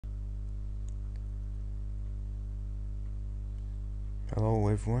Hello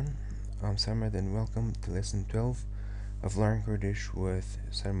everyone, I'm Sarmad and welcome to lesson 12 of Learn Kurdish with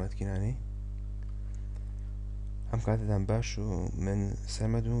Sarmad Kinany. هم قاعدة باشو من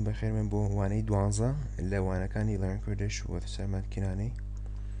سرمد و بخير من بو واني دوانزا اللي وانا كاني Learn Kurdish with Sarmad Kinany.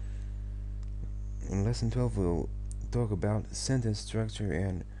 In lesson 12 we'll talk about sentence structure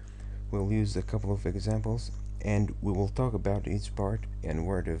and we'll use a couple of examples and we will talk about each part and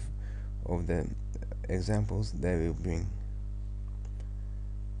word of the examples that we'll bring.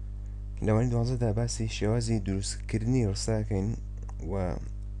 لو أني دوازة دا باسي شوازي دروس كردني رساكين و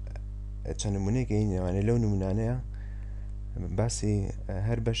چند نمونه كين يعني لو نمونانه باسي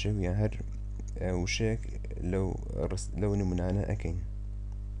هر بشك يعني هر وشك لو نمونانه أكين.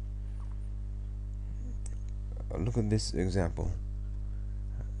 Look at this example.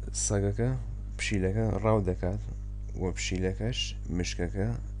 ساقك بشيلك راو دكات و بشيلكش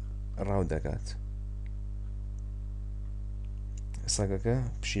مشكك راو دكات. ساقك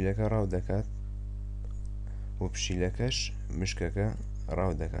بشيلك راو دكات و بشيلكش مشكك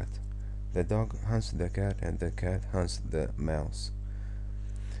راو دكات. The dog hunts the cat and the cat hunts the mouse.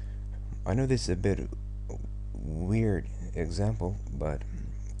 I know this is a bit weird example, but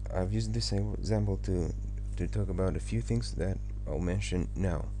I've used this example to talk about a few things that I'll mention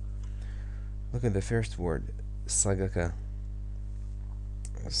now. Look at the first word, sagaka.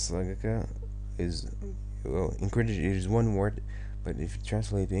 Sagaka is, well, in Kurdish it is one word, but if you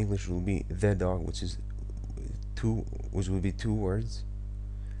translate to English it will be the dog, which will be two words.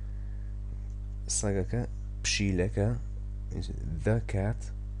 Sagaka, pshileka is the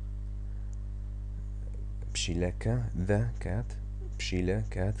cat. Pshileka, the cat. Pshila,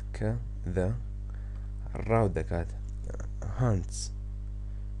 cat, ka, the. Rauda, cat, hunts.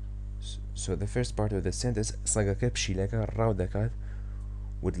 So the first part of the sentence, sagaka, pshileka, rauda, cat,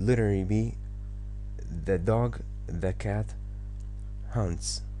 would literally be the dog, the cat,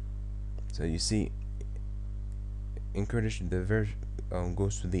 hunts. So you see, in Kurdish, the verb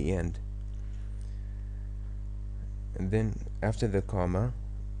goes to the end. And then after the comma,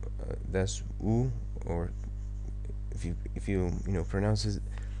 that's u, or if you pronounce it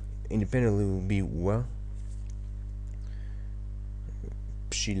independently, it will be wa.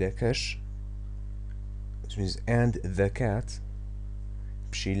 Pshilekash, which means and the cat.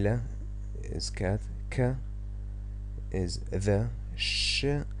 Pshila is cat. Ka is the. Sh,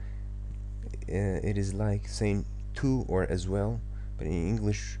 it is like saying to or as well, but in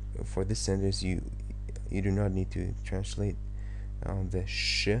English for this sentence you do not need to translate the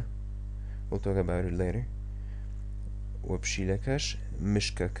sh. We'll talk about it later. Wabshilakash,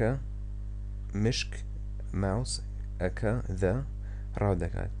 mishkaka, mishk, mouse, aka, the,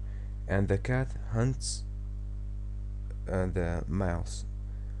 raudakat. And the cat hunts the mouse.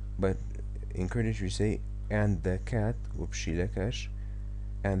 But in Kurdish we say, and the cat, wabshilakash,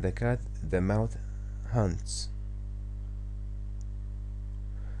 and the cat, the mouse hunts.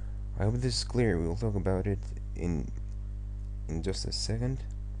 I hope this is clear. We'll talk about it in just a second.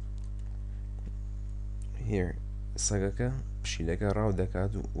 Here, sagaka pshileka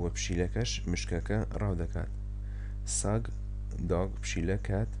raudakat و pshilekash mishkaka raudakat. Sag, dog, pshila,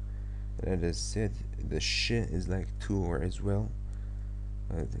 cat. And as I said, the sh is like to or as well.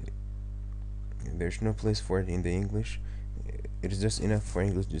 There's no place for it in the English. It is just enough for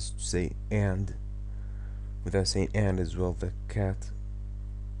English just to say and, without saying and as well. The cat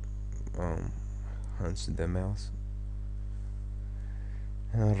hunts the mouse.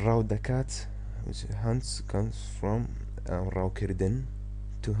 Raudakat, which hunts, comes from raukirden,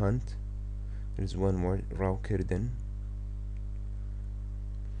 to hunt. There's one word, raukirden.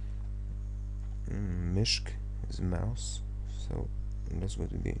 Mishk is mouse. So let's go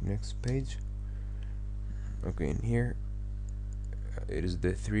to the next page. Okay, in here it is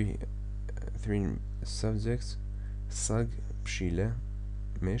the three subjects: sag, pshila,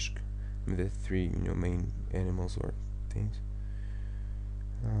 mishk. The three main animals or things.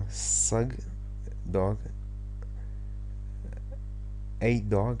 Sag, dog. A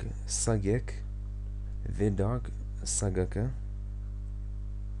dog, sagek. The dog, sagaka.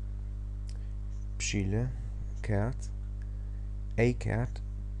 Pshila, cat. A cat,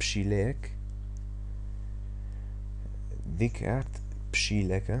 pshilek. The cat,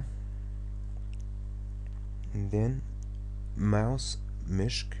 pshileka. And then mouse,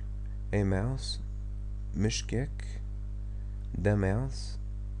 mishk. A mouse, mishkek. The mouse,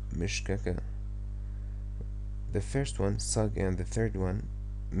 mishkaka. The first one, sag, and the third one,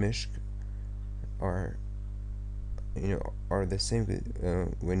 mishk, are the same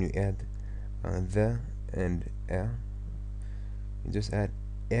when you add the and a. You just add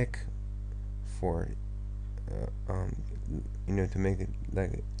ek for to make it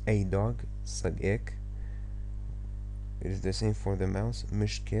like a dog, it's like ek. It is the same for the mouse,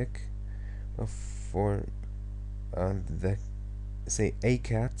 mishkek. For the say a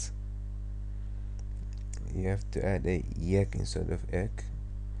cat, you have to add a yek instead of ek.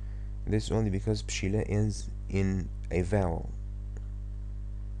 This is only because pshila ends in a vowel.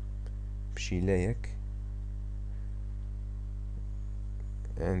 Pshilayek.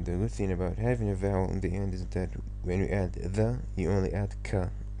 And the good thing about having a vowel in the end is that when you add the, you only add ka.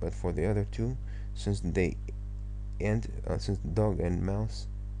 But for the other two, since they end, since dog and mouse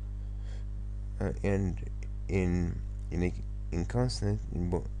end in consonant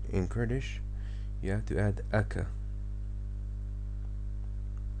in Kurdish, you have to add aka.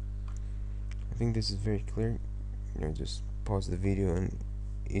 I think this is very clear. Just pause the video on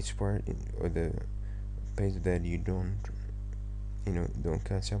each part or the page that you don't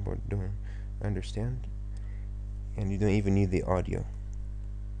catch up or don't understand, and you don't even need the audio.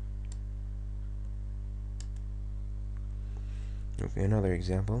 Okay, another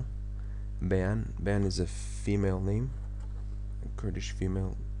example. Bayan. Bayan is a female name, a Kurdish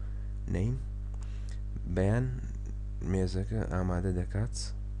female name. Bayan mezaka amade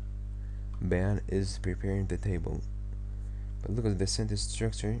dakat. Bayan is preparing the table. But look at the sentence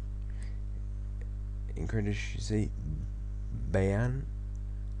structure. In Kurdish, you say Bayan,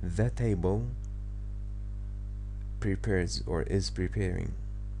 the table prepares or is preparing.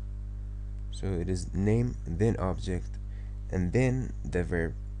 So it is name, then object, and then the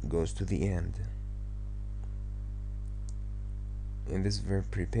verb goes to the end. And this verb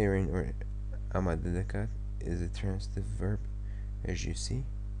preparing or amadadakat is a transitive verb, as you see.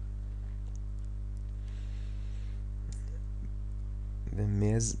 The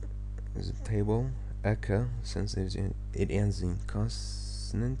mez is a table. Aka, since it ends in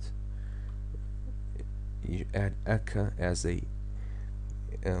consonant, you add aka as a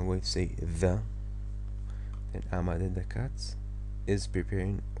way to say the. Then amadadakat is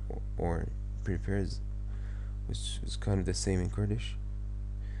preparing or prepares, which is kind of the same in Kurdish.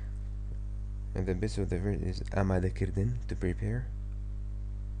 And the base of the verb is Aprender Curdo, to prepare.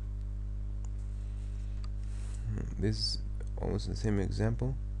 This is almost the same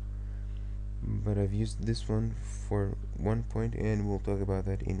example, but I've used this one for one point, and we'll talk about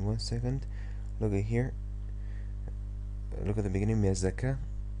that in 1 second. Look at here. Look at the beginning. Mezaka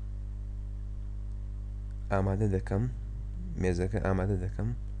amade dakam. Mezaka amade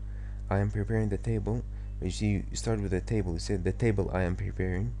dakam. I am preparing the table. You see, you start with the table. You say the table I am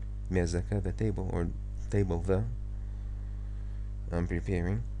preparing. Mezaka, the table, or table the I'm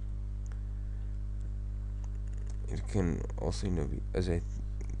preparing. It can also, be, as I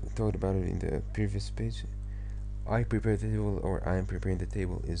talked about it in the previous page, I prepare the table or I am preparing the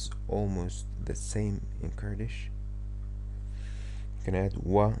table is almost the same in Kurdish. You can add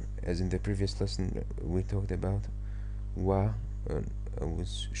wa, as in the previous lesson we talked about. Wa,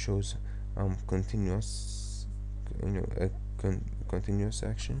 which shows continuous, a continuous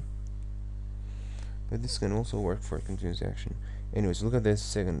action. But this can also work for continuous action. Anyways, look at this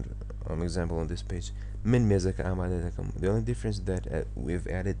second example on this page. Min mezaka amadadakum. The only difference is that we've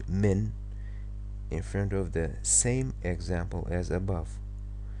added min in front of the same example as above.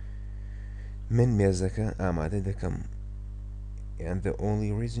 Min mezaka amadadakum. And the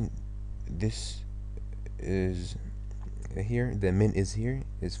only reason this is here, the min is here,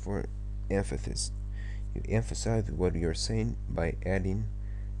 is for emphasis. You emphasize what you're saying by adding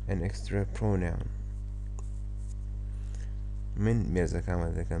an extra pronoun. Min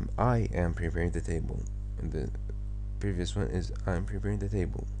mezaka, I am preparing the table. And the previous one is I am preparing the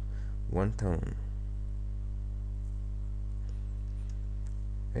table. One tone.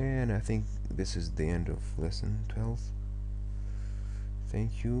 And I think this is the end of lesson 12.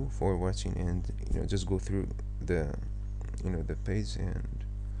 Thank you for watching, and just go through the the page and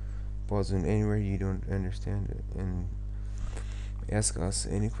pause in anywhere you don't understand and ask us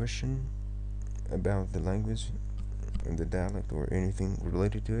any question about the language and the dialect or anything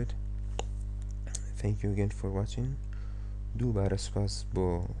related to it. Thank you again for watching. Do bara spas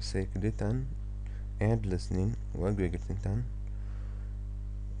bo sekditan and listening wagwegirtintan,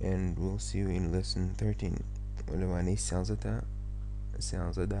 and we'll see you in lesson 13. Waney Salzada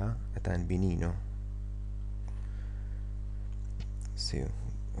atan binino. See you.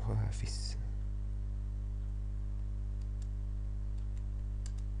 Hafiz.